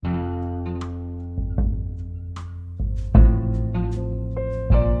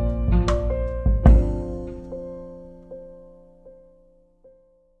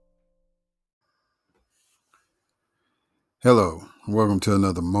Hello, welcome to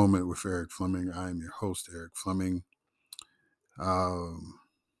another moment with Eric Fleming. I am your host, Eric Fleming. Um,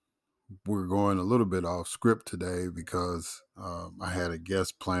 we're going a little bit off script today because I had a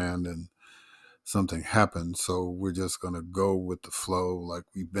guest planned and something happened. So we're just going to go with the flow like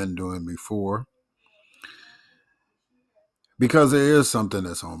we've been doing before because there is something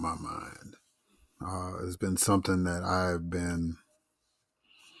that's on my mind. It's been something that I've been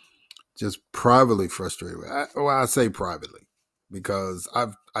just privately frustrated with. I say privately because I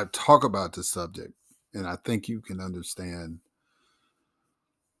talk about this subject and I think you can understand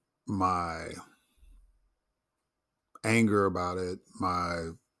my anger about it, my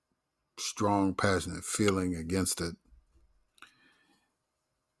strong, passionate feeling against it.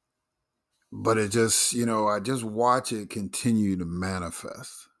 But it just, I just watch it continue to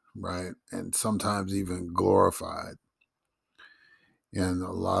manifest, right? And sometimes even glorified in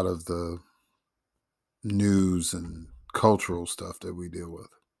a lot of the news and cultural stuff that we deal with.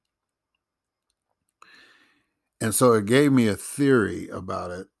 And so it gave me a theory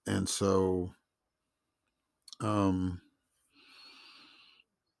about it. And so um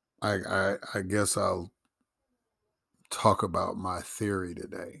I guess I'll talk about my theory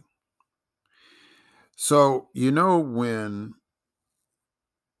today. So, when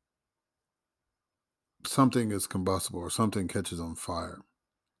something is combustible or something catches on fire,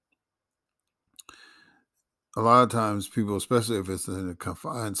 a lot of times people, especially if it's in a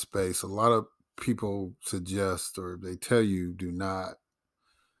confined space, a lot of people suggest or they tell you do not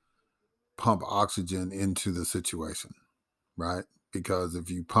pump oxygen into the situation, right? Because if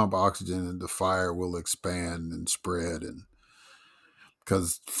you pump oxygen, the fire will expand and spread, and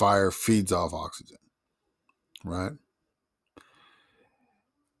because fire feeds off oxygen, right?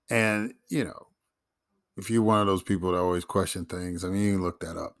 And if you're one of those people that always question things, I mean, you can look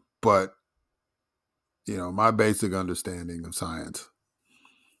that up. But my basic understanding of science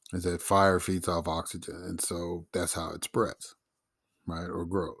is that fire feeds off oxygen, and so that's how it spreads, right, or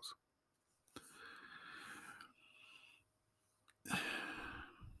grows.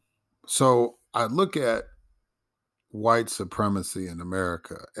 So I look at white supremacy in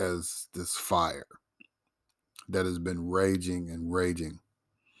America as this fire that has been raging and raging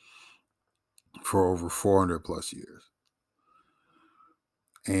for over 400 plus years.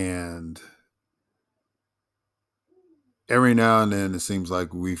 And every now and then it seems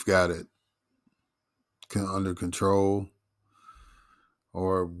like we've got it under control,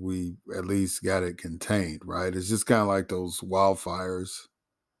 or we at least got it contained, right? It's just kind of like those wildfires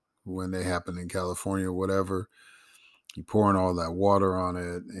when they happen in California or whatever. You're pouring all that water on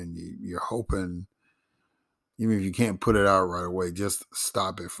it and you're hoping, even if you can't put it out right away, just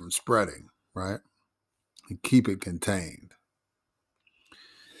stop it from spreading, right? And keep it contained.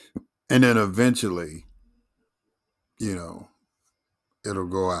 And then eventually, you know, it'll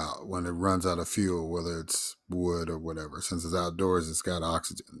go out when it runs out of fuel, whether it's wood or whatever. Since it's outdoors, it's got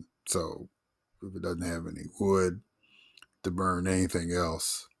oxygen. So if it doesn't have any wood to burn anything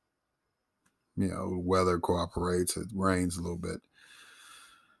else, weather cooperates, it rains a little bit,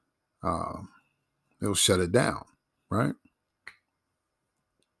 uh, it'll shut it down, right?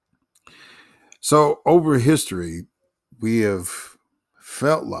 So over history, we have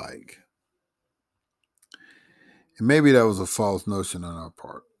felt like, and maybe that was a false notion on our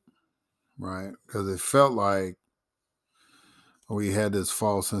part, right? Because it felt like we had this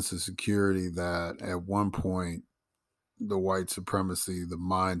false sense of security that at one point the white supremacy, the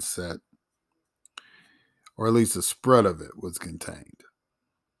mindset, or at least the spread of it was contained.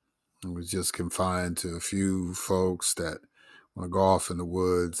 It was just confined to a few folks that want to go off in the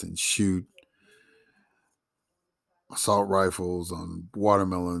woods and shoot assault rifles on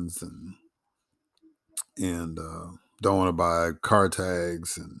watermelons and don't want to buy car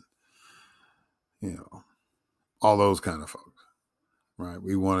tags and you know all those kind of folks, right?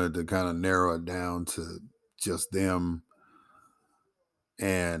 We wanted to kind of narrow it down to just them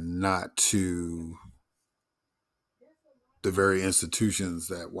and not to the very institutions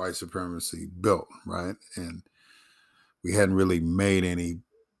that white supremacy built, right? And we hadn't really made any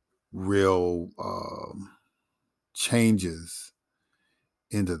real changes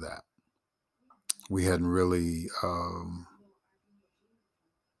into that. We hadn't really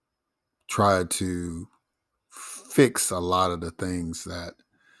tried to fix a lot of the things that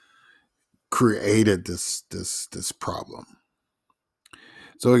created this problem.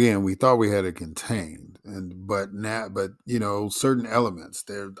 So again, we thought we had it contained, but certain elements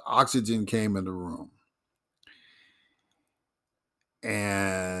there, oxygen came in the room,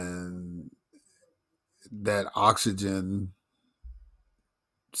 and that oxygen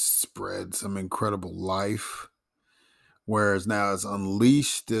spread some incredible life Whereas now it's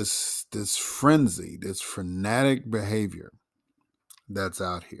unleashed this frenzy, this frenetic behavior that's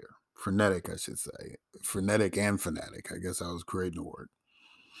out here. Frenetic, I should say. Frenetic and fanatic. I guess I was creating a word.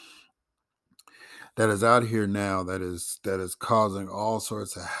 That is out here now that is causing all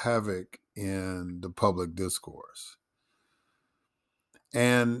sorts of havoc in the public discourse.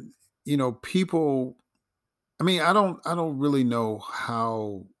 And people, I mean, I don't really know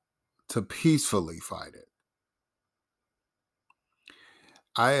how to peacefully fight it.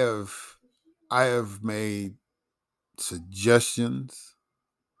 I have I have made suggestions.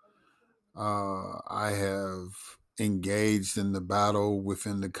 I have engaged in the battle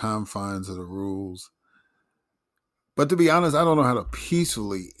within the confines of the rules. But to be honest, I don't know how to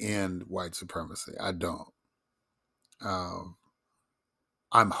peacefully end white supremacy. I don't. Um,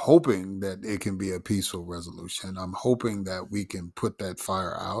 I'm hoping that it can be a peaceful resolution. I'm hoping that we can put that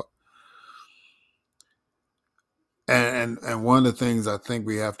fire out. And one of the things I think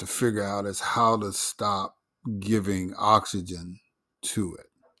we have to figure out is how to stop giving oxygen to it.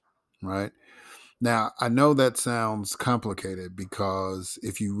 Right now, I know that sounds complicated because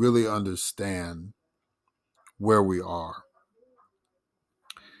if you really understand where we are,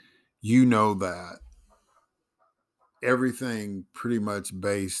 you know that everything pretty much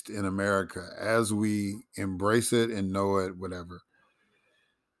based in America as we embrace it and know it, whatever,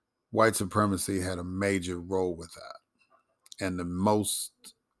 white supremacy had a major role with that. And the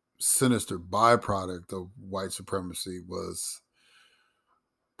most sinister byproduct of white supremacy was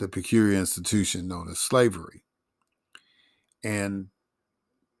the peculiar institution known as slavery. And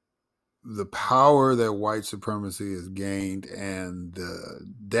the power that white supremacy has gained and the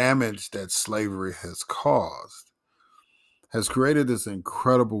damage that slavery has caused has created this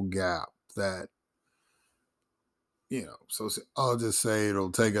incredible gap that, so I'll just say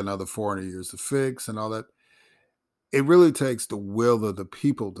it'll take another 400 years to fix and all that. It really takes the will of the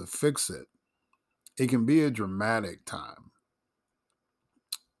people to fix it. It can be a dramatic time,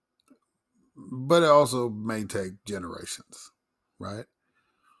 but it also may take generations, right?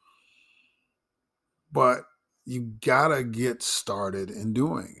 But you gotta get started in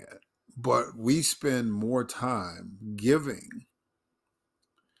doing it. But we spend more time giving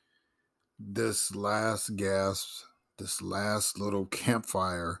this last gasp, this last little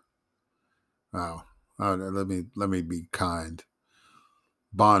campfire. Wow. Let me be kind.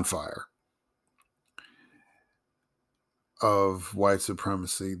 Bonfire of white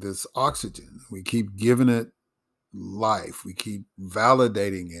supremacy, this oxygen. We keep giving it life. We keep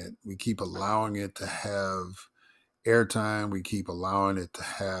validating it. We keep allowing it to have airtime. We keep allowing it to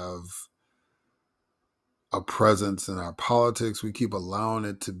have a presence in our politics. We keep allowing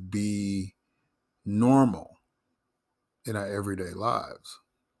it to be normal in our everyday lives.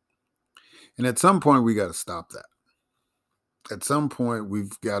 And at some point, we got to stop that. At some point,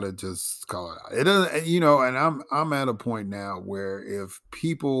 we've got to just call it out. It doesn't, and I'm at a point now where if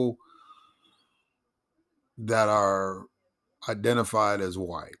people that are identified as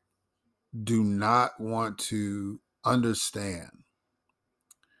white do not want to understand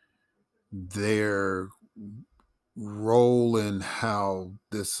their role in how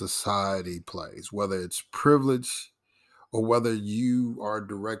this society plays, whether it's privilege or whether you are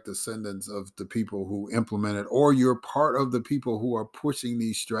direct descendants of the people who implemented, or you're part of the people who are pushing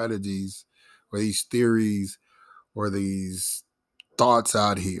these strategies or these theories or these thoughts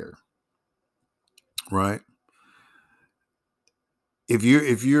out here, right? If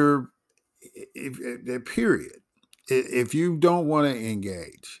period, if you don't want to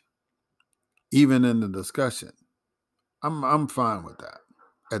engage, even in the discussion, I'm fine with that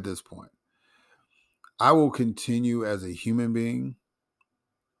at this point. I will continue as a human being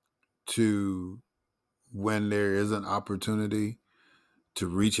to, when there is an opportunity to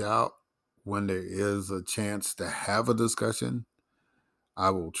reach out, when there is a chance to have a discussion, I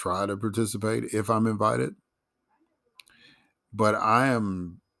will try to participate if I'm invited. But I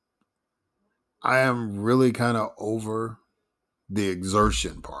am really kind of over the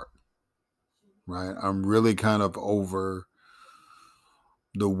exertion part, right? I'm really kind of over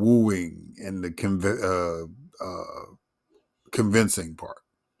the wooing and the convincing part,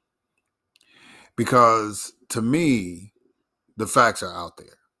 because to me, the facts are out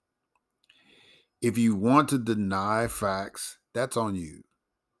there. If you want to deny facts, that's on you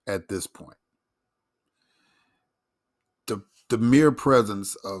at this point. The mere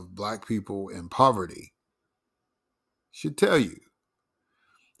presence of Black people in poverty should tell you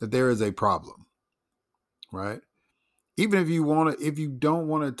that there is a problem, right? Even if you don't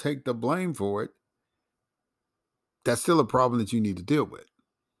want to take the blame for it, that's still a problem that you need to deal with,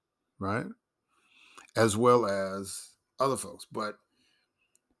 right? As well as other folks.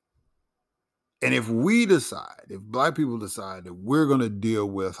 And if we decide, if black people decide that we're going to deal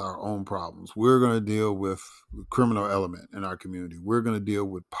with our own problems, we're going to deal with the criminal element in our community, we're going to deal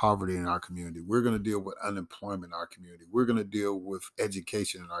with poverty in our community, we're going to deal with unemployment in our community, we're going to deal with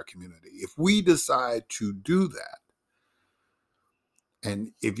education in our community. If we decide to do that,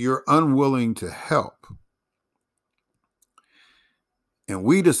 and if you're unwilling to help, and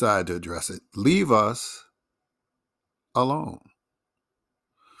we decide to address it, leave us alone.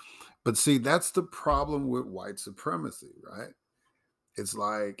 But see, that's the problem with white supremacy, right? It's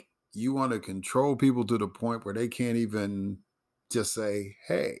like you want to control people to the point where they can't even just say,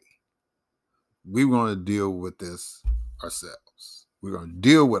 hey, we want to deal with this ourselves. We're going to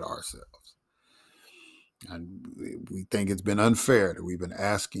deal with ourselves. And we think it's been unfair that we've been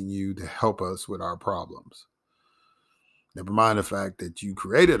asking you to help us with our problems. Never mind the fact that you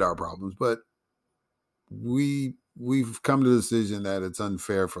created our problems, but we've come to the decision that it's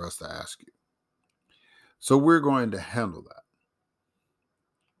unfair for us to ask you. So we're going to handle that.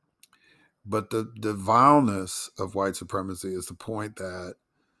 But the vileness of white supremacy is the point that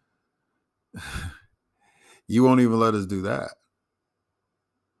you won't even let us do that,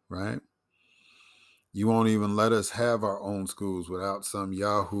 right? You won't even let us have our own schools without some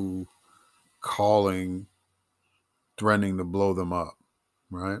Yahoo calling, threatening to blow them up,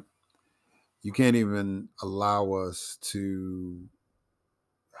 right? You can't even allow us to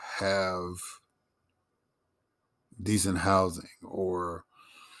have decent housing or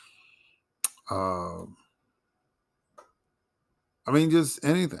I mean, just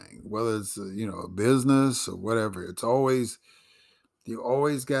anything, whether it's a business or whatever. It's always you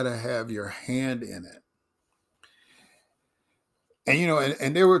always got to have your hand in it. And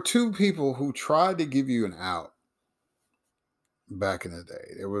and there were two people who tried to give you an out back in the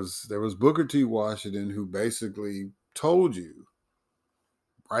day. There was Booker T. Washington, who basically told you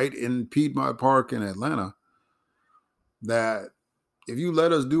right in Piedmont Park in Atlanta that if you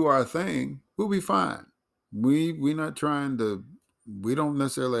let us do our thing, we'll be fine. We're not trying to. We don't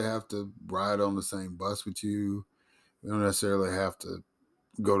necessarily have to ride on the same bus with you. We don't necessarily have to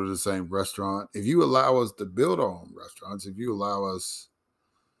go to the same restaurant. If you allow us to build our own restaurants, if you allow us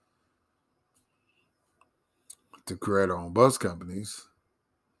to create our own bus companies,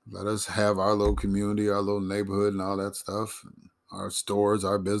 let us have our little community, our little neighborhood and all that stuff, our stores,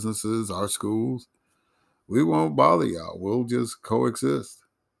 our businesses, our schools. We won't bother y'all. We'll just coexist,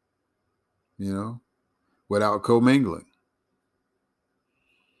 without commingling.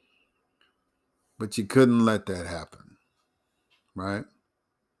 But you couldn't let that happen, right?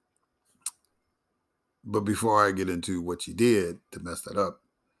 But before I get into what you did to mess that up,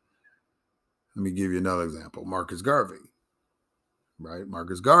 let me give you another example. Marcus Garvey, right?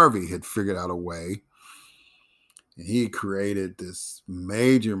 Marcus Garvey had figured out a way, and he created this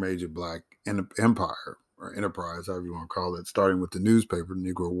major, major black empire or enterprise, however you want to call it, starting with the newspaper,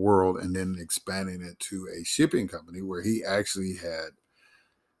 Negro World, and then expanding it to a shipping company where he actually had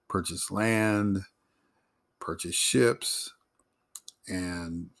purchased land, purchased ships,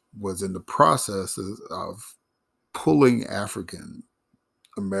 and was in the process of pulling African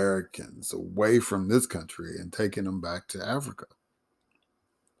Americans away from this country and taking them back to Africa.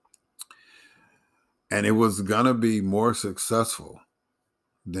 And it was going to be more successful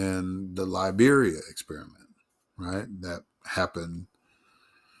than the Liberia experiment, right? That happened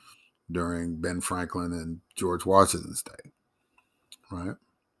during Ben Franklin and George Washington's day, right?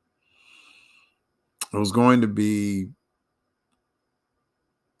 It was going to be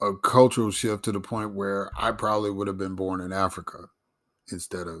a cultural shift to the point where I probably would have been born in Africa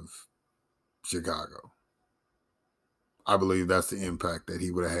instead of Chicago. I believe that's the impact that he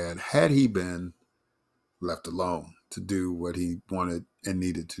would have had he been left alone to do what he wanted and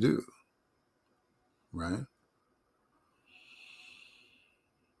needed to do, right?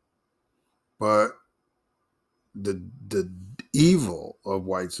 But the evil of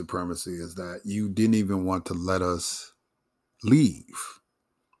white supremacy is that you didn't even want to let us leave.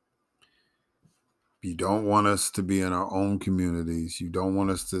 You don't want us to be in our own communities. You don't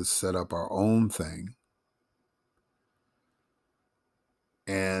want us to set up our own thing.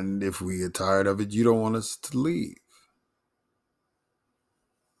 And if we get tired of it, you don't want us to leave.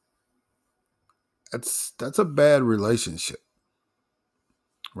 That's a bad relationship,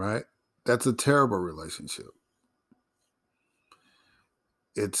 right? That's a terrible relationship.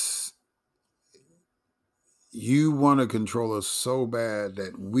 It's you want to control us so bad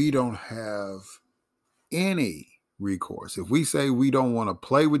that we don't have any recourse. If we say we don't want to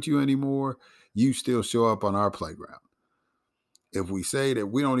play with you anymore, you still show up on our playground. If we say that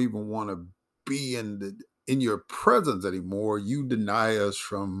we don't even want to be in in your presence anymore, you deny us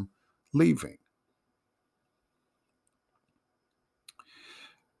from leaving.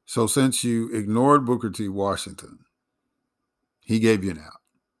 So since you ignored Booker T. Washington, he gave you an out.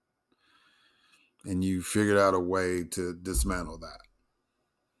 And you figured out a way to dismantle that,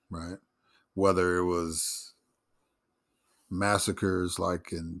 right? Whether it was massacres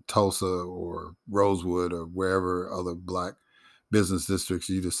like in Tulsa or Rosewood or wherever other black business districts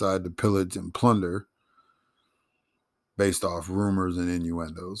you decide to pillage and plunder based off rumors and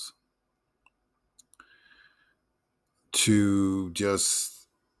innuendos, to just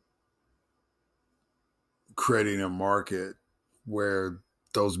creating a market where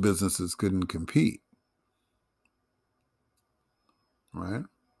those businesses couldn't compete, right?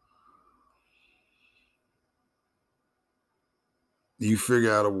 You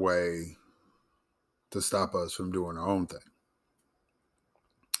figure out a way to stop us from doing our own thing.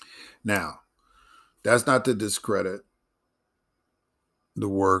 Now, that's not to discredit the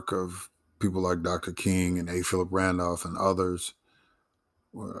work of people like Dr. King and A. Philip Randolph and others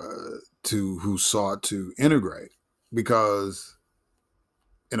who sought to integrate, because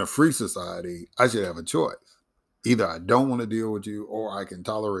in a free society, I should have a choice. Either I don't want to deal with you, or I can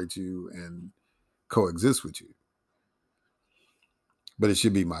tolerate you and coexist with you. But it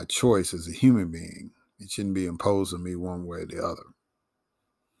should be my choice as a human being. It shouldn't be imposed on me one way or the other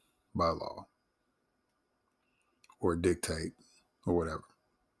by law or dictate or whatever.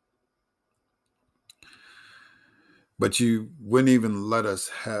 But you wouldn't even let us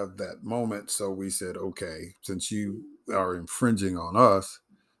have that moment. So we said, okay, since you are infringing on us,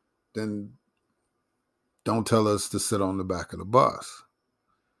 then don't tell us to sit on the back of the bus.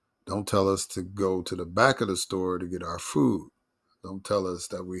 Don't tell us to go to the back of the store to get our food. Don't tell us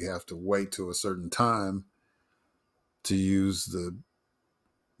that we have to wait till a certain time to use the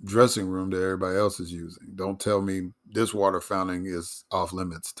dressing room that everybody else is using. Don't tell me this water fountain is off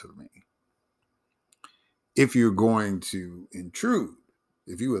limits to me. If you're going to intrude,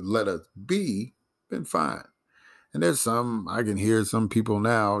 if you would let us be, then fine. And there's I can hear some people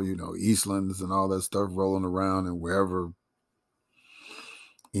now, Eastlands and all that stuff rolling around in wherever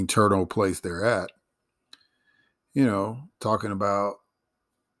internal place they're at, talking about,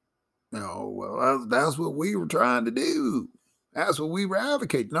 well, that's what we were trying to do. That's what we were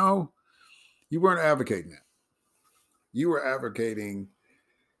advocating. No, you weren't advocating that. You were advocating,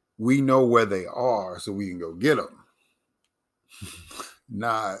 we know where they are so we can go get them,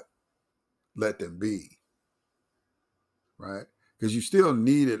 not let them be, right? Because you still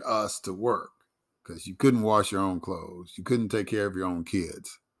needed us to work, because you couldn't wash your own clothes. You couldn't take care of your own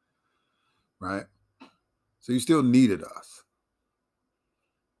kids, right? So you still needed us,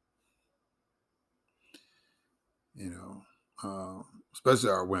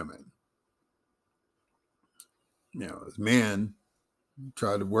 especially our women. As men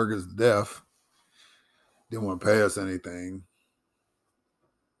tried to work us to death, didn't want to pay us anything,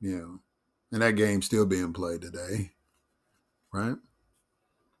 and that game's still being played today, right?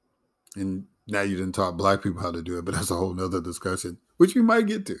 And now you didn't taught black people how to do it, but that's a whole nother discussion, which we might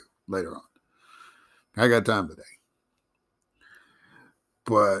get to later on. I got time today.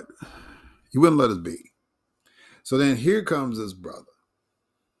 But he wouldn't let us be. So then here comes this brother,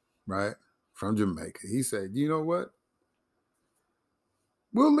 right, from Jamaica. He said, you know what?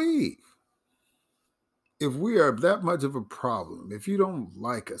 We'll leave. If we are that much of a problem, if you don't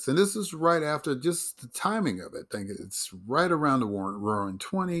like us, and this is right after just the timing of it, I think it's right around the Roaring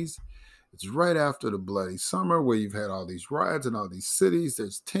 20s. It's right after the Bloody Summer, where you've had all these riots in all these cities.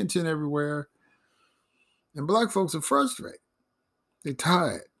 There's tension everywhere. And black folks are frustrated. They're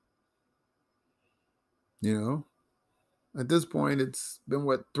tired. At this point, it's been,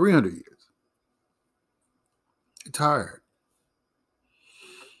 300 years. They're tired.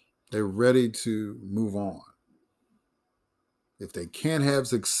 They're ready to move on. If they can't have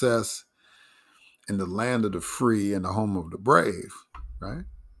success in the land of the free and the home of the brave, right,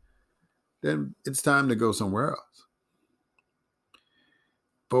 then it's time to go somewhere else.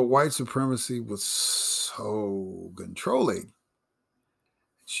 But white supremacy was so controlling.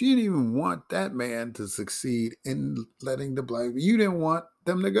 She didn't even want that man to succeed in letting the black. You didn't want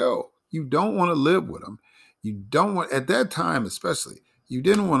them to go. You don't want to live with them. You don't want, at that time especially, you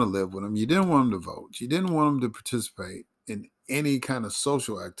didn't want to live with them. You didn't want them to vote. You didn't want them to participate in any kind of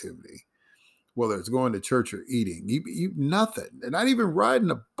social activity, whether it's going to church or eating. You nothing. And not even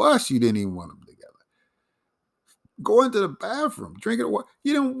riding a bus, you didn't even want them together. Going to the bathroom, drinking water.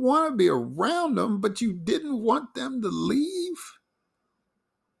 You didn't want to be around them, but you didn't want them to leave.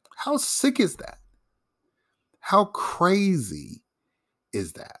 How sick is that? How crazy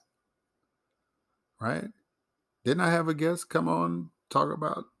is that? right? Didn't I have a guest come on talk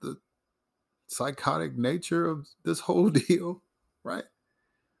about the psychotic nature of this whole deal, right?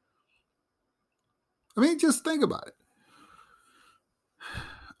 I mean, just think about it.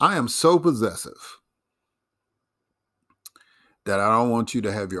 I am so possessive that I don't want you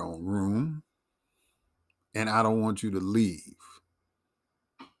to have your own room and I don't want you to leave.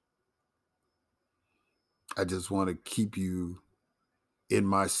 I just want to keep you in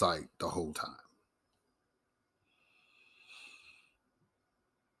my sight the whole time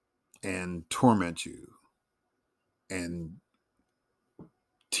and torment you and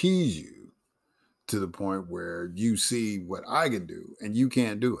tease you to the point where you see what I can do and you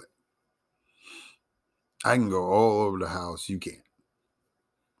can't do it. I can go all over the house, you can't.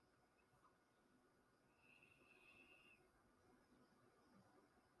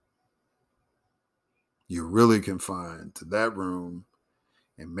 You're really confined to that room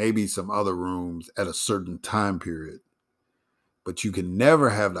and maybe some other rooms at a certain time period, but you can never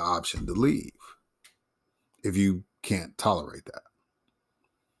have the option to leave if you can't tolerate that.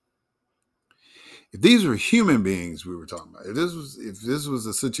 If these were human beings we were talking about, if this was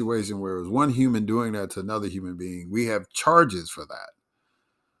a situation where it was one human doing that to another human being, we have charges for that,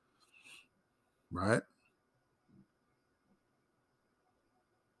 right?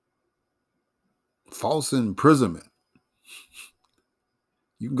 False imprisonment.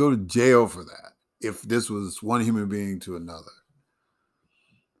 You can go to jail for that if this was one human being to another.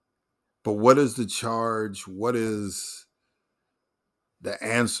 But what is the charge? What is the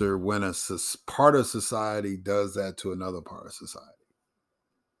answer when a part of society does that to another part of society?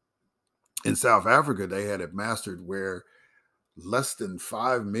 In South Africa, they had it mastered where less than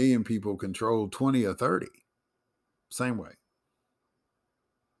 5 million people controlled 20 or 30. Same way.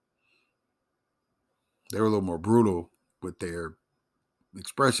 They were a little more brutal with their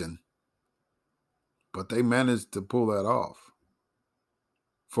expression, but they managed to pull that off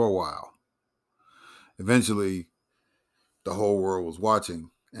for a while. Eventually, the whole world was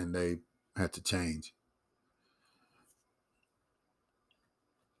watching and they had to change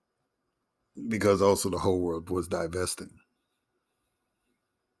because also the whole world was divesting.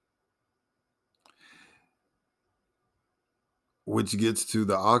 Which gets to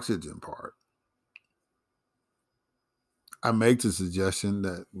the oxygen part. I make the suggestion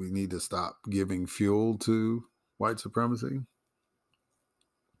that we need to stop giving fuel to white supremacy.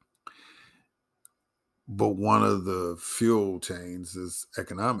 But one of the fuel chains is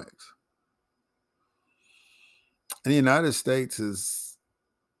economics. And the United States is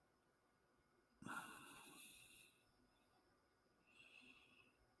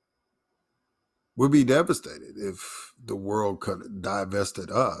would be devastated if the world could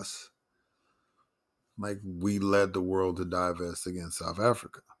divested us like we led the world to divest against South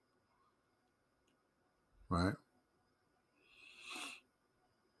Africa. Right?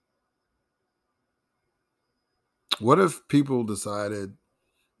 What if people decided,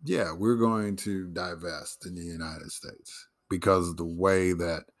 yeah, we're going to divest in the United States because of the way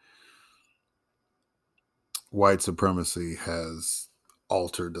that white supremacy has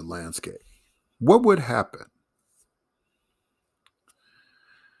altered the landscape? What would happen?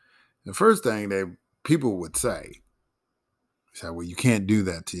 The first thing that people would say is that, well, you can't do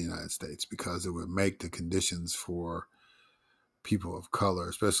that to the United States because it would make the conditions for people of color,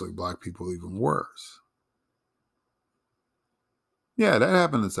 especially black people, even worse. Yeah, that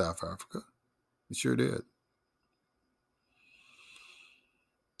happened in South Africa. It sure did.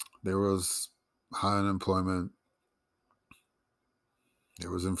 There was high unemployment. There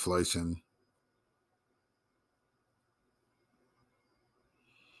was inflation.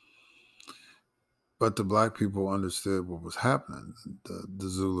 But the black people understood what was happening. The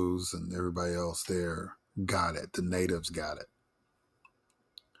Zulus and everybody else there got it. The natives got it.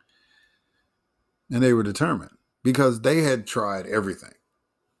 And they were determined because they had tried everything.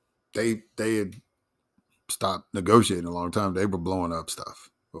 They had stopped negotiating a long time. They were blowing up stuff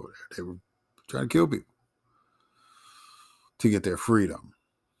over there. They were trying to kill people to get their freedom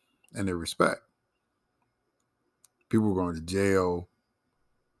and their respect. People were going to jail,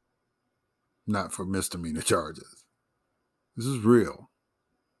 not for misdemeanor charges. This is real.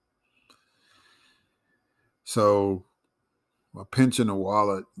 So a pinch in the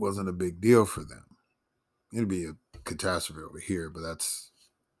wallet wasn't a big deal for them. It'd be a catastrophe over here, but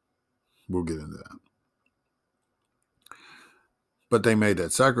we'll get into that. But they made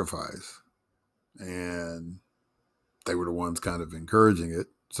that sacrifice and they were the ones kind of encouraging it.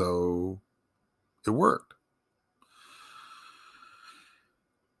 So it worked.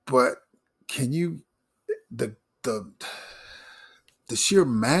 But can you the the sheer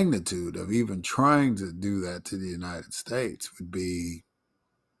magnitude of even trying to do that to the United States would be,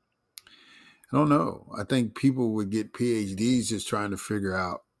 I don't know. I think people would get PhDs just trying to figure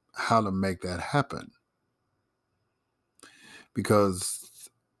out how to make that happen, because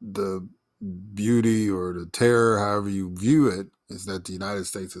the beauty or the terror, however you view it, is that the United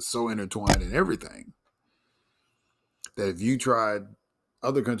States is so intertwined in everything that if you tried,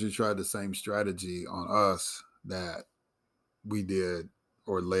 other countries tried the same strategy on us that we did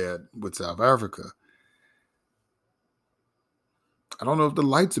or led with South Africa, I don't know if the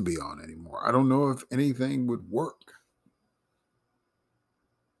lights would be on anymore. I don't know if anything would work.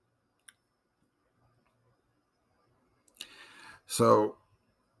 So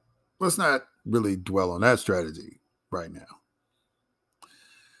let's not really dwell on that strategy right now.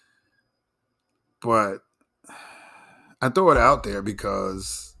 But I throw it out there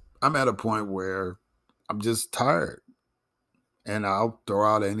because I'm at a point where I'm just tired, and I'll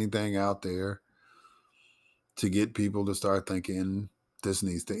throw out anything out there to get people to start thinking this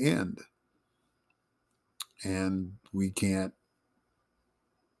needs to end. And we can't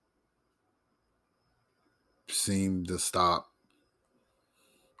seem to stop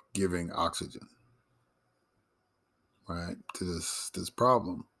giving oxygen, right, to this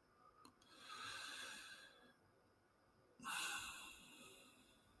problem.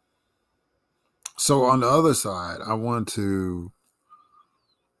 So on the other side, I want to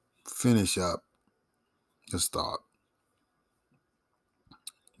finish up this thought,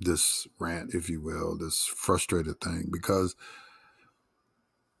 this rant, if you will, this frustrated thing, because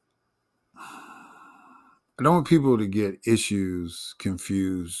I don't want people to get issues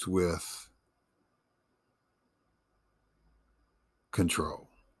confused with control.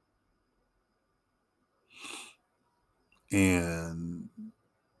 And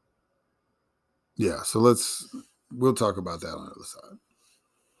yeah, so we'll talk about that on the other side.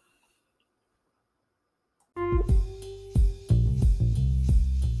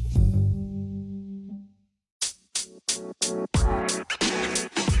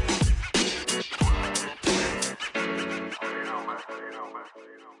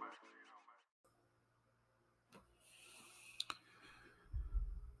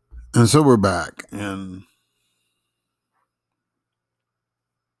 And so we're back, and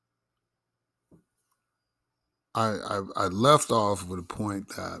I left off with a point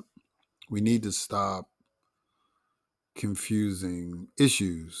that we need to stop confusing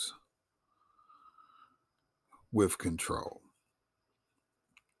issues with control.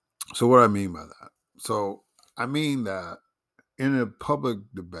 So what do I mean by that? So I mean that in a public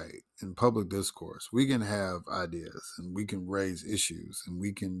debate, in public discourse, we can have ideas and we can raise issues and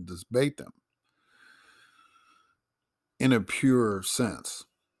we can debate them in a pure sense.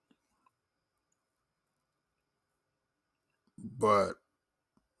 But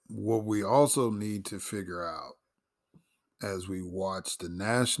what we also need to figure out as we watch the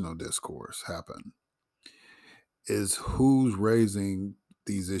national discourse happen is who's raising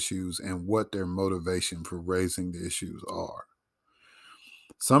these issues and what their motivation for raising the issues are.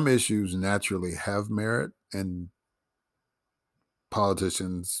 Some issues naturally have merit, and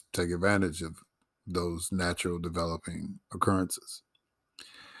politicians take advantage of those natural developing occurrences.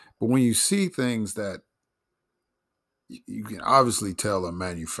 But when you see things that you can obviously tell are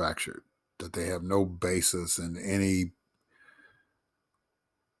manufactured, that they have no basis in any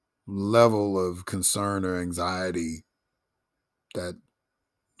level of concern or anxiety that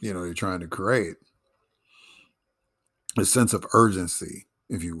they're trying to create, a sense of urgency,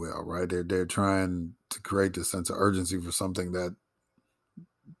 if you will, right? They're trying to create this sense of urgency for something that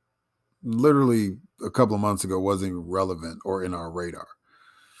literally a couple of months ago wasn't even relevant or in our radar.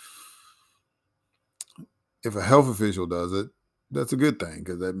 If a health official does it, that's a good thing,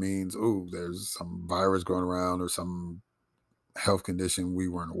 because that means, oh, there's some virus going around or some health condition we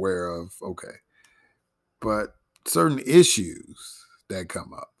weren't aware of. Okay. But certain issues that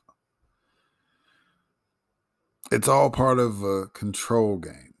come up, it's all part of a control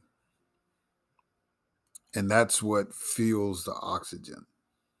game. And that's what fuels the oxygen,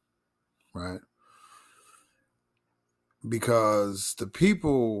 right? Because the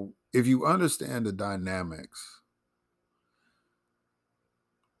people, if you understand the dynamics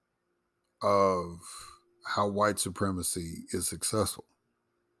of how white supremacy is successful,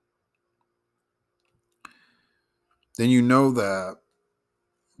 then you know that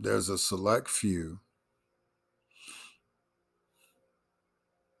there's a select few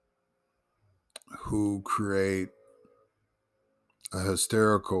who create a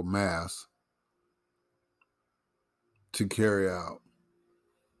hysterical mass to carry out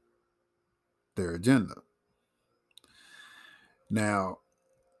their agenda. Now,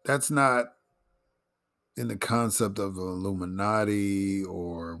 that's not in the concept of Illuminati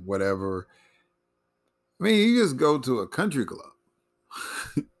or whatever. I mean, you just go to a country club.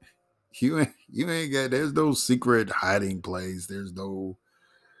 You ain't got, there's no secret hiding place. There's no,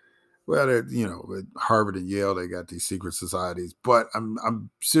 well, at Harvard and Yale they got these secret societies. But I'm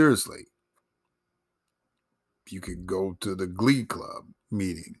seriously, you could go to the Glee Club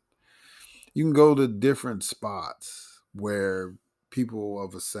meeting. You can go to different spots where people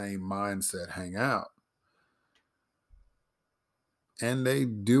of the same mindset hang out, and they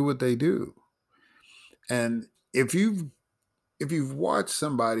do what they do. And if you've watched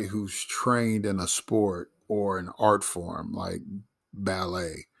somebody who's trained in a sport or an art form like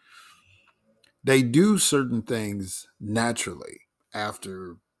ballet, they do certain things naturally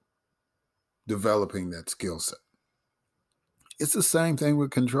after developing that skill set. It's the same thing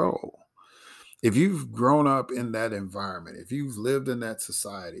with control. If you've grown up in that environment, if you've lived in that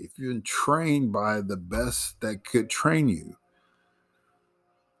society, if you've been trained by the best that could train you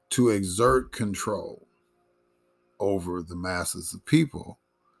to exert control over the masses of people,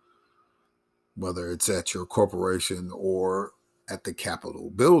 whether it's at your corporation or at the Capitol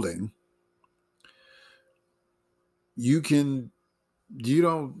building, you can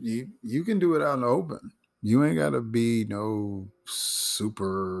you can do it out in the open. You ain't gotta be no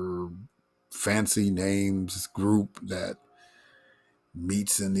super fancy names group that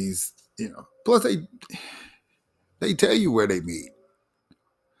meets in these. Plus they tell you where they meet.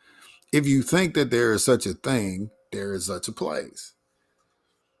 If you think that there is such a thing, there is such a place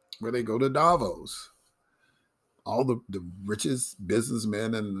where they go to Davos. All the richest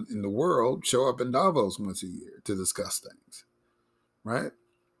businessmen in the world show up in Davos once a year to discuss things, right?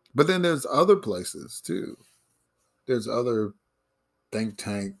 But then there's other places too. There's other think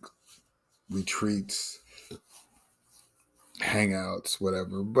tank retreats, hangouts,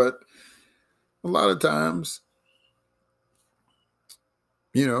 whatever. But a lot of times,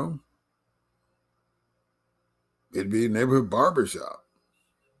 you know, it'd be a neighborhood barbershop,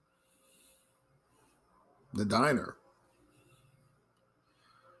 the diner,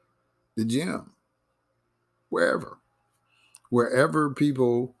 the gym, wherever. Wherever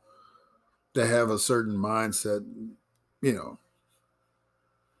people that have a certain mindset, you know,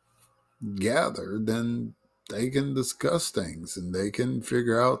 gather, then they can discuss things and they can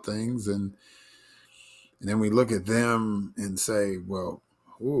figure out things. And then we look at them and say, well,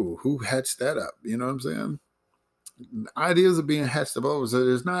 ooh, who hatched that up? You know what I'm saying? Ideas are being hatched up over. So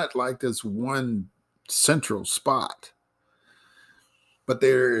there's not like this one central spot, but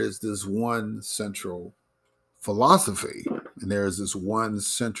there is this one central philosophy, and there is this one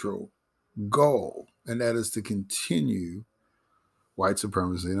central goal, and that is to continue white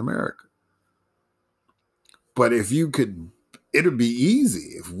supremacy in America. But if you could, it'd be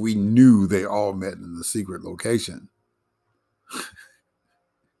easy if we knew they all met in the secret location.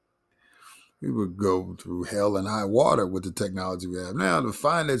 We would go through hell and high water with the technology we have now to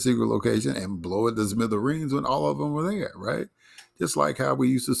find that secret location and blow it to smithereens when all of them were there, right? Just like how we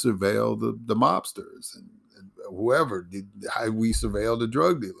used to surveil the mobsters and whoever, how we surveil the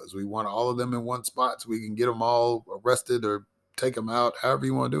drug dealers. We want all of them in one spot so we can get them all arrested or take them out, however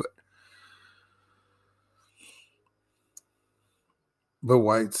you want to do it. But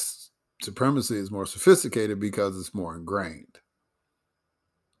white supremacy is more sophisticated because it's more ingrained.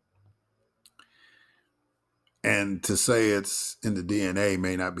 And to say it's in the DNA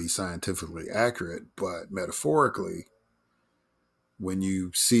may not be scientifically accurate, but metaphorically, when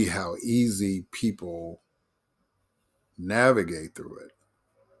you see how easy people navigate through it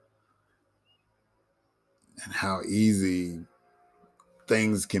and how easy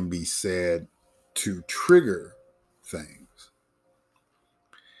things can be said to trigger things.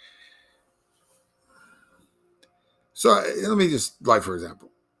 So let me just, like, for example,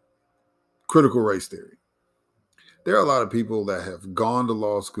 critical race theory. There are a lot of people that have gone to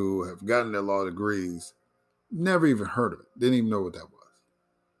law school, have gotten their law degrees, never even heard of it, didn't even know what that was,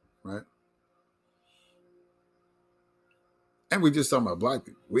 right? And we just talking about black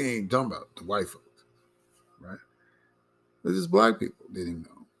people. We ain't talking about the white folks, right? It's just black people didn't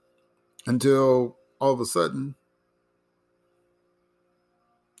know until all of a sudden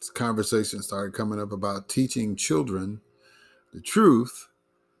this conversation started coming up about teaching children the truth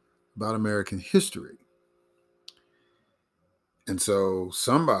about American history. And so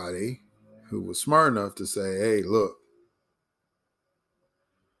somebody who was smart enough to say, hey, look,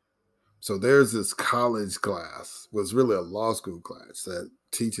 so there's this college class, was really a law school class that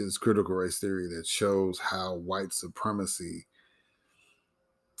teaches critical race theory that shows how white supremacy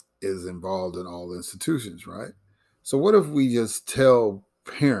is involved in all institutions, right? So, what if we just tell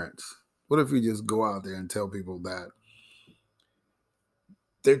parents? What if we just go out there and tell people that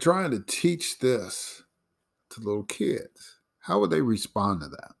they're trying to teach this to little kids? How would they respond to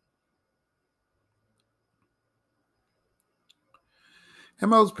that? And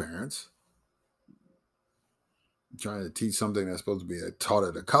most parents trying to teach something that's supposed to be taught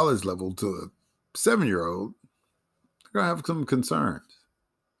at a college level to a 7-year-old, they're going to have some concerns.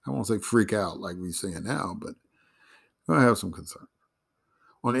 I won't say freak out like we're seeing now, but they're going to have some concern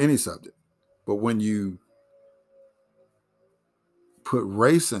on any subject. But when you put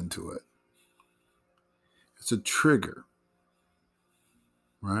race into it, it's a trigger,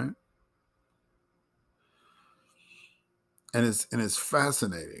 right? And it's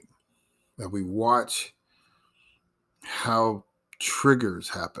fascinating that we watch how triggers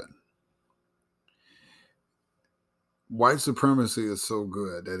happen. White supremacy is so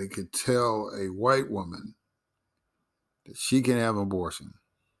good that it could tell a white woman that she can have an abortion,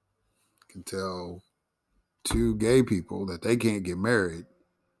 can tell two gay people that they can't get married,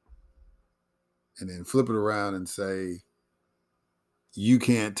 and then flip it around and say, you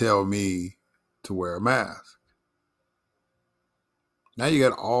can't tell me to wear a mask. Now you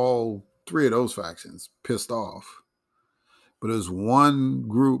got all three of those factions pissed off. But there's one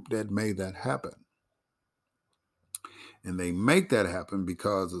group that made that happen. And they make that happen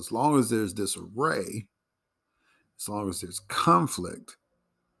because as long as there's disarray, as long as there's conflict,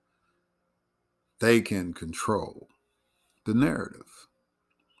 they can control the narrative,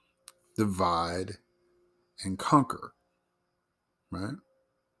 divide and conquer, right?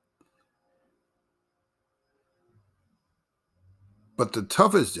 But the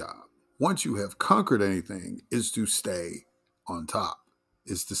toughest job, once you have conquered anything, is to stay on top,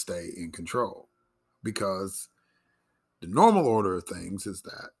 is to stay in control. Because the normal order of things is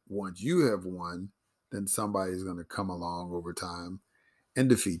that once you have won, then somebody is going to come along over time and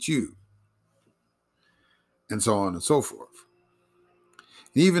defeat you, and so on and so forth.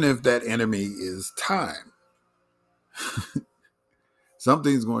 Even if that enemy is time,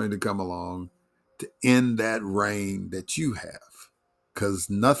 something's going to come along to end that reign that you have. Because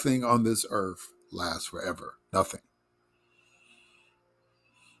nothing on this earth lasts forever. Nothing.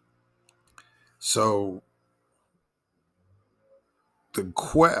 So the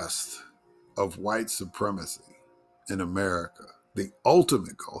quest of white supremacy in America, the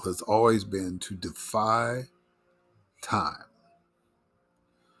ultimate goal has always been to defy time.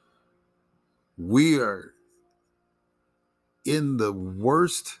 We are in the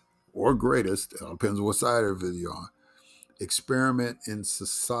worst or greatest, it depends what side of it you're on, experiment in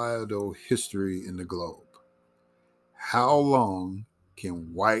societal history in the globe. How long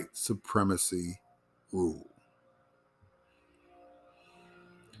can white supremacy rule?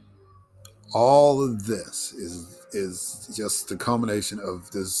 All of this is just the culmination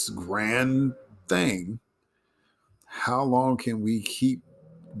of this grand thing. How long can we keep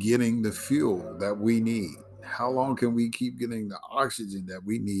getting the fuel that we need? How long can we keep getting the oxygen that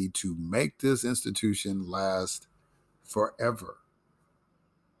we need to make this institution last forever?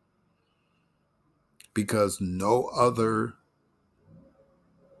 Because no other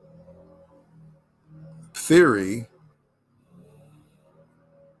theory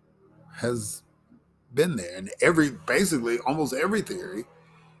has been there. And basically almost every theory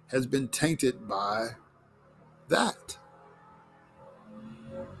has been tainted by that,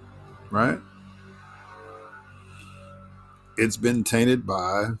 right? It's been tainted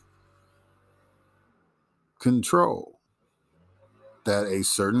by control that a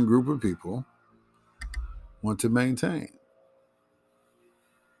certain group of people want to maintain.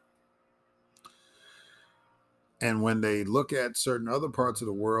 And when they look at certain other parts of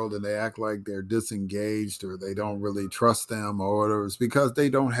the world and they act like they're disengaged or they don't really trust them or whatever, it's because they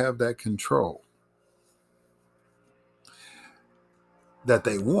don't have that control that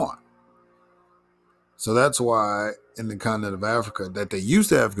they want. So that's why in the continent of Africa that they used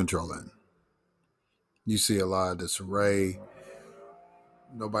to have control in, you see a lot of disarray.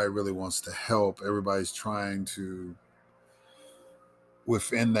 Nobody really wants to help. Everybody's trying to,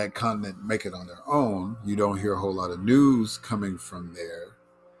 within that continent, make it on their own. You don't hear a whole lot of news coming from there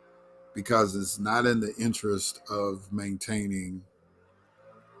because it's not in the interest of maintaining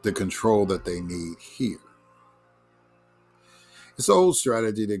the control that they need here. It's an old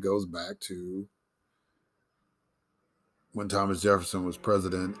strategy that goes back to when Thomas Jefferson was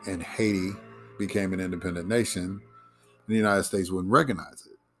president and Haiti became an independent nation. The United States wouldn't recognize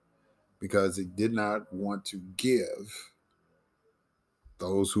it because it did not want to give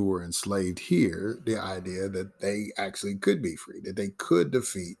those who were enslaved here the idea that they actually could be free, that they could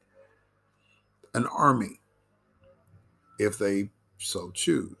defeat an army. if they so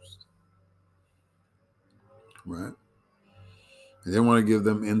choose, right? And they want to give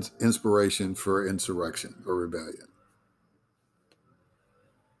them inspiration for insurrection or rebellion.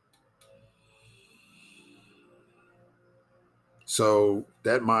 So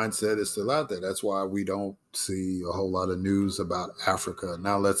that mindset is still out there. That's why we don't see a whole lot of news about Africa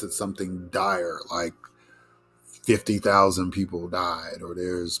now, unless it's something dire like 50,000 people died or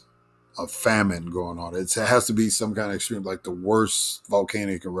there's a famine going on. It has to be some kind of extreme, like the worst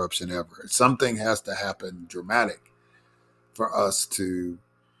volcanic eruption ever. Something has to happen dramatic for us to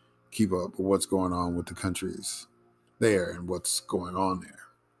keep up with what's going on with the countries there and what's going on there.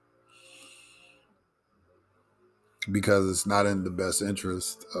 Because it's not in the best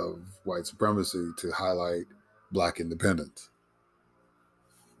interest of white supremacy to highlight black independence.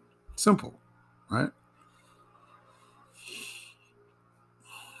 Simple, right?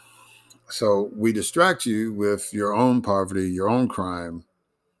 So we distract you with your own poverty, your own crime,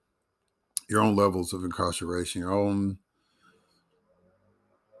 your own levels of incarceration, your own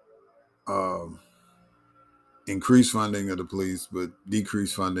um, increased funding of the police, but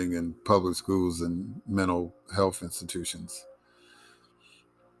decreased funding in public schools and mental health institutions.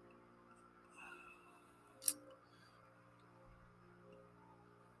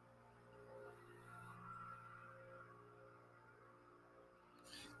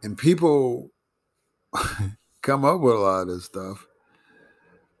 And people come up with a lot of this stuff.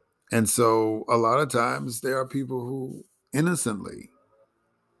 And so a lot of times there are people who innocently,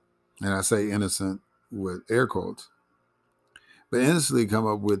 and I say innocent with air quotes, but innocently come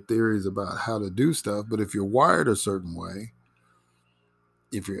up with theories about how to do stuff. But if you're wired a certain way,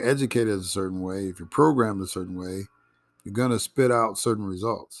 if you're educated a certain way, if you're programmed a certain way, you're going to spit out certain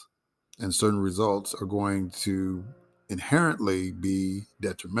results. And certain results are going to inherently be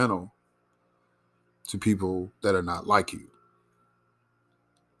detrimental to people that are not like you,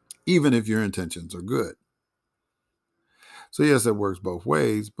 even if your intentions are good. So, yes, it works both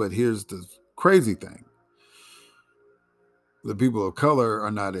ways. But here's the crazy thing: the people of color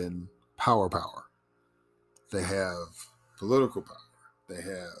are not in power. They have political power. They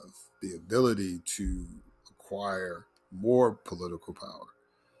have the ability to acquire more political power.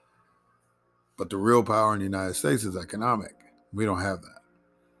 But the real power in the United States is economic. We don't have that.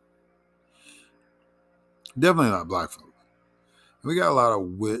 Definitely not black folks. We got a lot of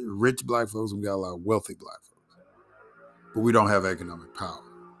rich black folks and we got a lot of wealthy black folks. But we don't have economic power.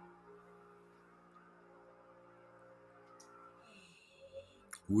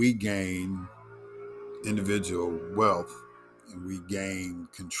 We gain individual wealth and we gain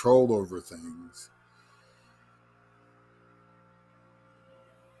control over things.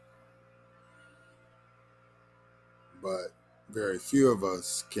 But very few of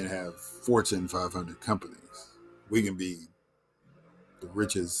us can have Fortune 500 companies. We can be the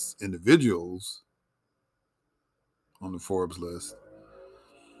richest individuals on the Forbes list,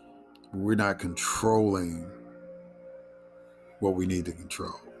 but we're not controlling what we need to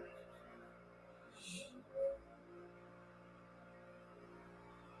control.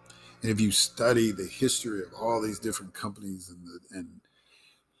 And if you study the history of all these different companies and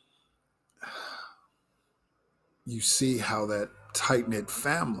you see how that tight knit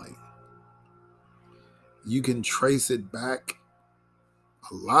family, you can trace it back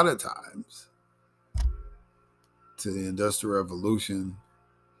a lot of times to the Industrial Revolution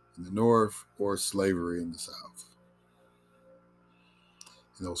in the North or slavery in the South.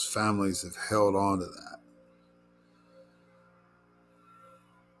 And those families have held on to that.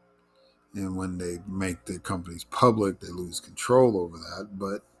 And when they make their companies public, they lose control over that,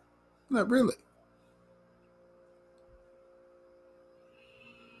 but not really.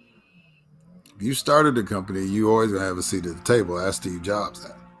 If you started a company, you always gonna have a seat at the table. Ask Steve Jobs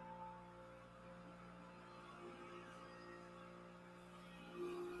that.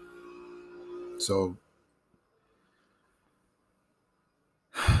 So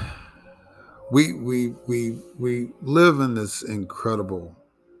we live in this incredible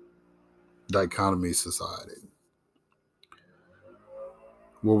dichotomy society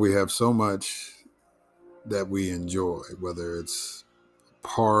where we have so much that we enjoy, whether it's a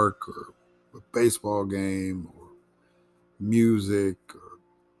park or a baseball game or music or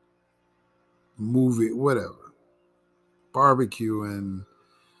movie, whatever, barbecuing,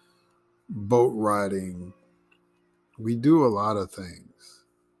 boat riding. We do a lot of things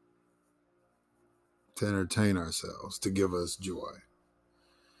to entertain ourselves, to give us joy.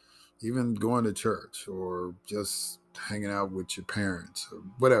 Even going to church or just hanging out with your parents or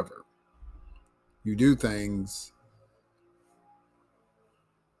whatever. You do things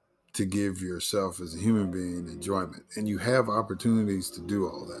to give yourself as a human being enjoyment. And you have opportunities to do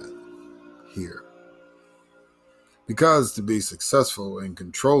all that here. Because to be successful in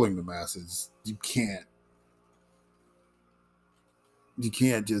controlling the masses, you can't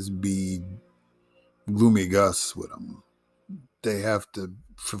just be gloomy Gus with them. They have to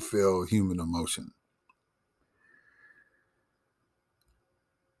fulfill human emotion.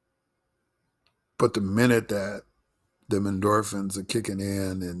 But the minute that them endorphins are kicking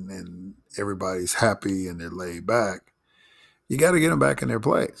in and everybody's happy and they're laid back, you got to get them back in their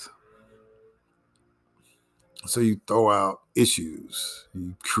place. So you throw out issues,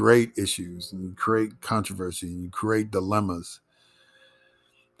 you create issues, and you create controversy, and you create dilemmas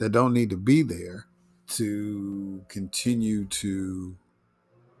that don't need to be there to continue to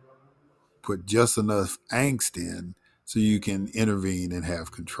put just enough angst in so you can intervene and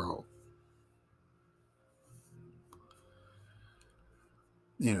have control.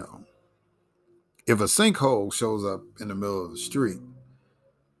 You know, if a sinkhole shows up in the middle of the street,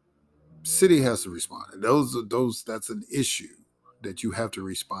 city has to respond. And that's an issue that you have to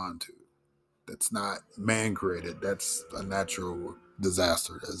respond to. That's not man created. That's a natural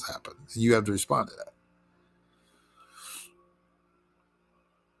disaster that has happened. And you have to respond to that.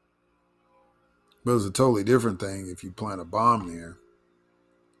 But it's a totally different thing if you plant a bomb there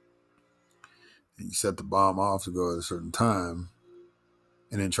and you set the bomb off to go at a certain time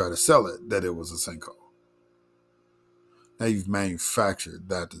and then try to sell it that it was a sinkhole. Now you've manufactured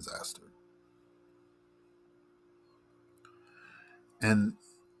that disaster. And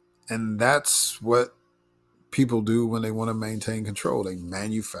that's what people do when they want to maintain control. They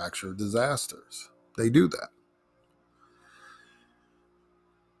manufacture disasters. They do that.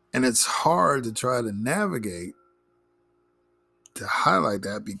 And it's hard to try to navigate to highlight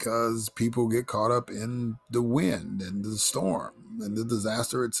that because people get caught up in the wind and the storm and the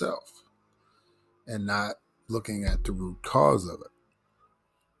disaster itself and not looking at the root cause of it.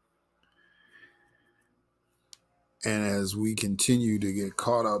 And as we continue to get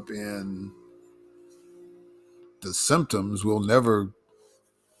caught up in the symptoms, we'll never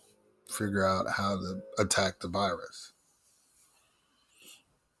figure out how to attack the virus.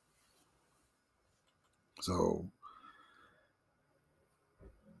 So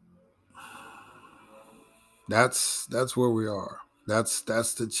that's where we are. That's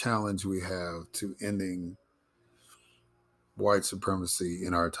the challenge we have to ending white supremacy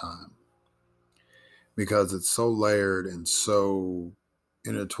in our time, because it's so layered and so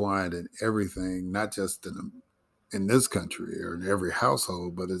intertwined in everything, not just in this country or in every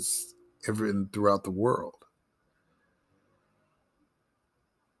household, but it's throughout the world.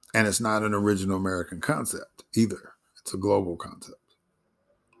 And it's not an original American concept either. It's a global concept.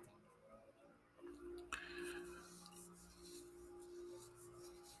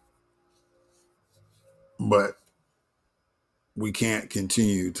 But we can't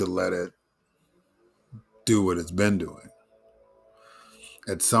continue to let it do what it's been doing.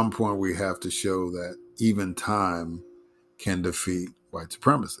 At some point, we have to show that even time can defeat white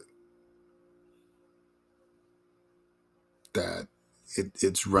supremacy. That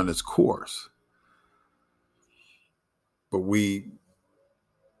it's run its course. But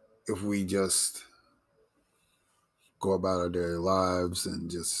if we just go about our daily lives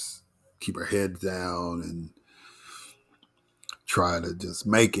and just keep our heads down and try to just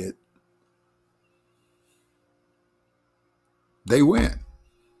make it, they win.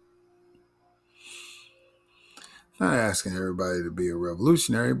 Not asking everybody to be a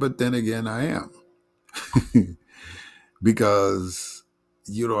revolutionary, but then again, I am. Because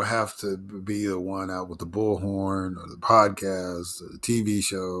you don't have to be the one out with the bullhorn or the podcast or the TV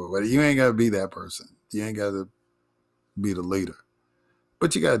show. But you ain't got to be that person. You ain't got to be the leader.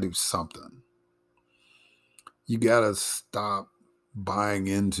 But you got to do something. You got to stop buying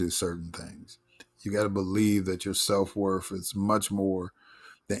into certain things. You got to believe that your self-worth is much more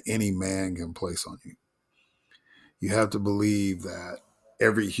than any man can place on you. You have to believe that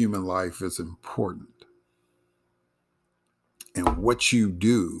every human life is important. And what you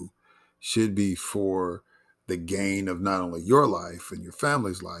do should be for the gain of not only your life and your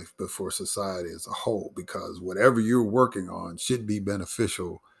family's life, but for society as a whole, because whatever you're working on should be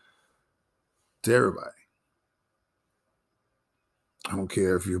beneficial to everybody. I don't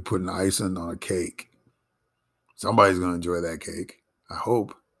care if you're putting icing on a cake. Somebody's going to enjoy that cake, I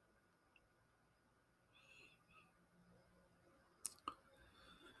hope.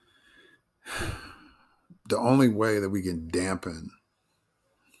 The only way that we can dampen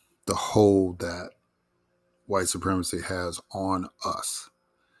the hold that white supremacy has on us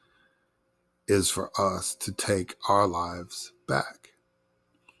is for us to take our lives back.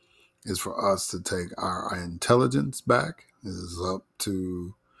 is for us to take our intelligence back. It is up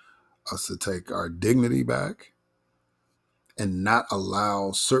to us to take our dignity back and not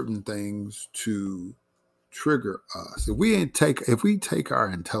allow certain things to trigger us. If we take our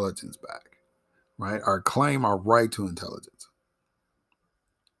intelligence back, right? Our right to intelligence.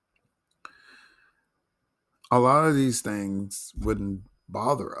 A lot of these things wouldn't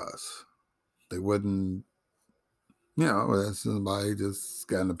bother us. They wouldn't, somebody just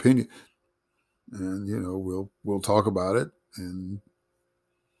got an opinion, and we'll talk about it, and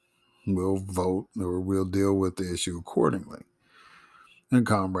we'll vote, or we'll deal with the issue accordingly in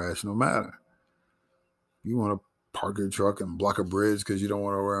calm, rational manner. You want to park your truck and block a bridge because you don't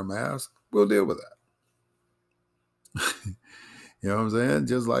want to wear a mask? We'll deal with that. You know what I'm saying?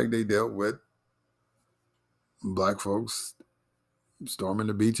 Just like they dealt with black folks storming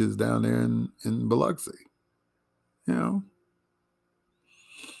the beaches down there in Biloxi. You know,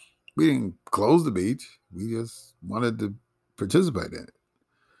 we didn't close the beach. We just wanted to participate in it.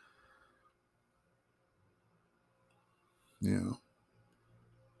 You know,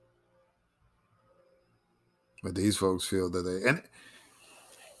 but these folks feel that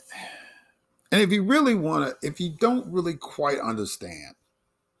and if you really want to, if you don't really quite understand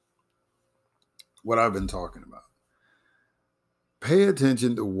what I've been talking about, pay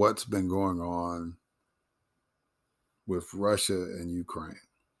attention to what's been going on with Russia and Ukraine.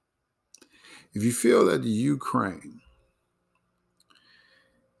 If you feel that Ukraine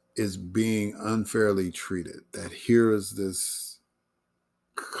is being unfairly treated, that here is this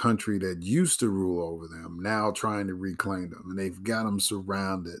country that used to rule over them now trying to reclaim them, and they've got them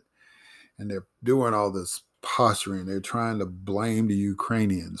surrounded, and they're doing all this posturing. They're trying to blame the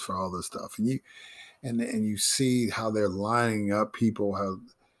Ukrainians for all this stuff, and you see how they're lining up people, how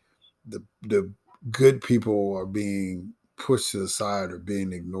the good people are being pushed to the side or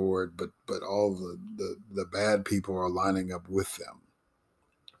being ignored, but all the bad people are lining up with them,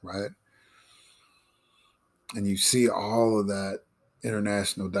 right? And you see all of that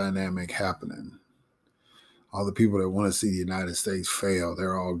international dynamic happening. All the people that want to see the United States fail,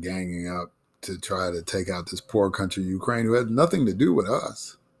 they're all ganging up to try to take out this poor country, Ukraine, who has nothing to do with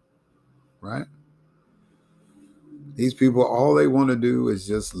us, right? These people, all they want to do is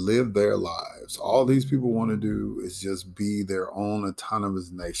just live their lives. All these people want to do is just be their own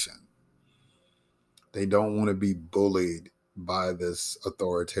autonomous nation. They don't want to be bullied by this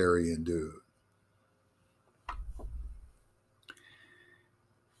authoritarian dude.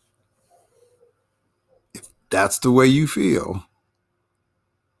 If that's the way you feel,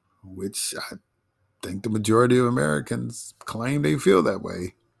 which I think the majority of Americans claim they feel that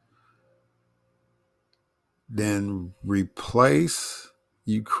way, then replace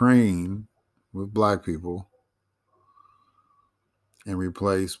Ukraine with black people and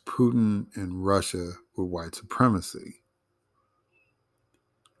replace Putin and Russia with white supremacy.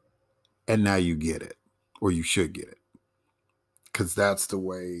 And now you get it, or you should get it, because that's the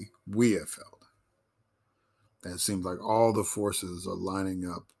way we have felt. That it seems like all the forces are lining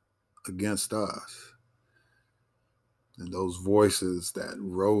up against us. And those voices that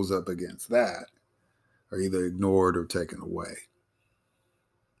rose up against that are either ignored or taken away.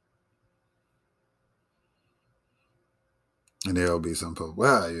 And there'll be some people,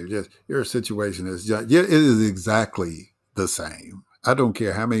 well, your situation is just, yeah, it is exactly the same. I don't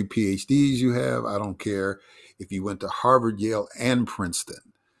care how many PhDs you have. I don't care if you went to Harvard, Yale, and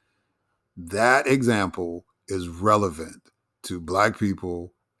Princeton. That example is relevant to black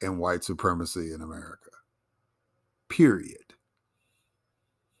people and white supremacy in America. Period.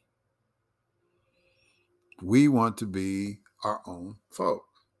 We want to be our own folks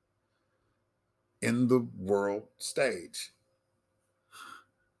in the world stage.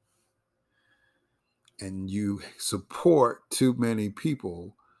 And you support too many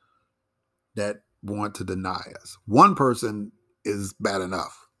people that want to deny us. One person is bad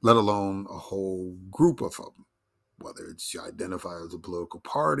enough, let alone a whole group of them, whether it's you identify as a political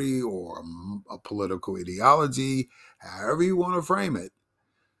party or a political ideology, however you want to frame it.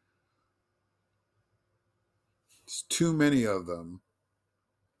 It's too many of them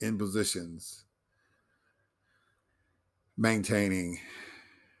in positions maintaining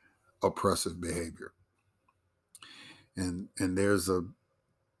oppressive behavior. And there's a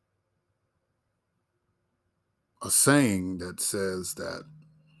saying that says that,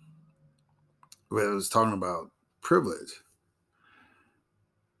 well, it was talking about privilege.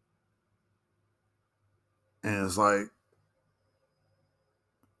 And it's like,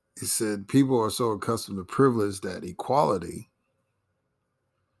 it said people are so accustomed to privilege that equality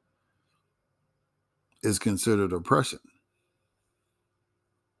is considered oppression.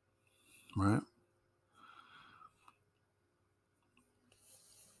 right?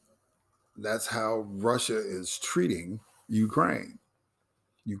 That's how Russia is treating Ukraine.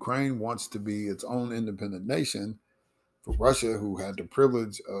 Ukraine wants to be its own independent nation. For Russia, who had the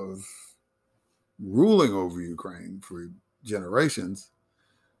privilege of ruling over Ukraine for generations,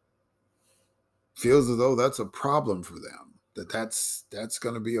 feels as though that's a problem for them. That's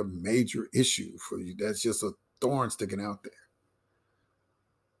going to be a major issue for you. That's just a thorn sticking out there,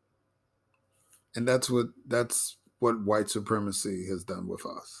 and that's what white supremacy has done with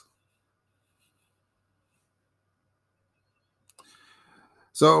us.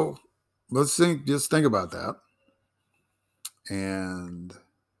 So just think about that, and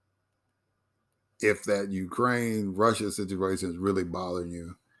if that Ukraine Russia situation is really bothering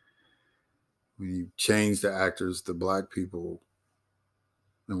you, when you change the actors to black people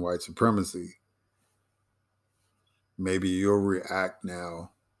and white supremacy, maybe you'll react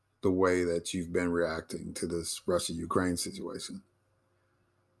now the way that you've been reacting to this Russia Ukraine situation.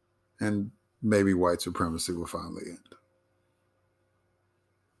 And maybe white supremacy will finally end.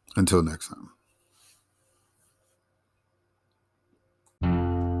 Until next time.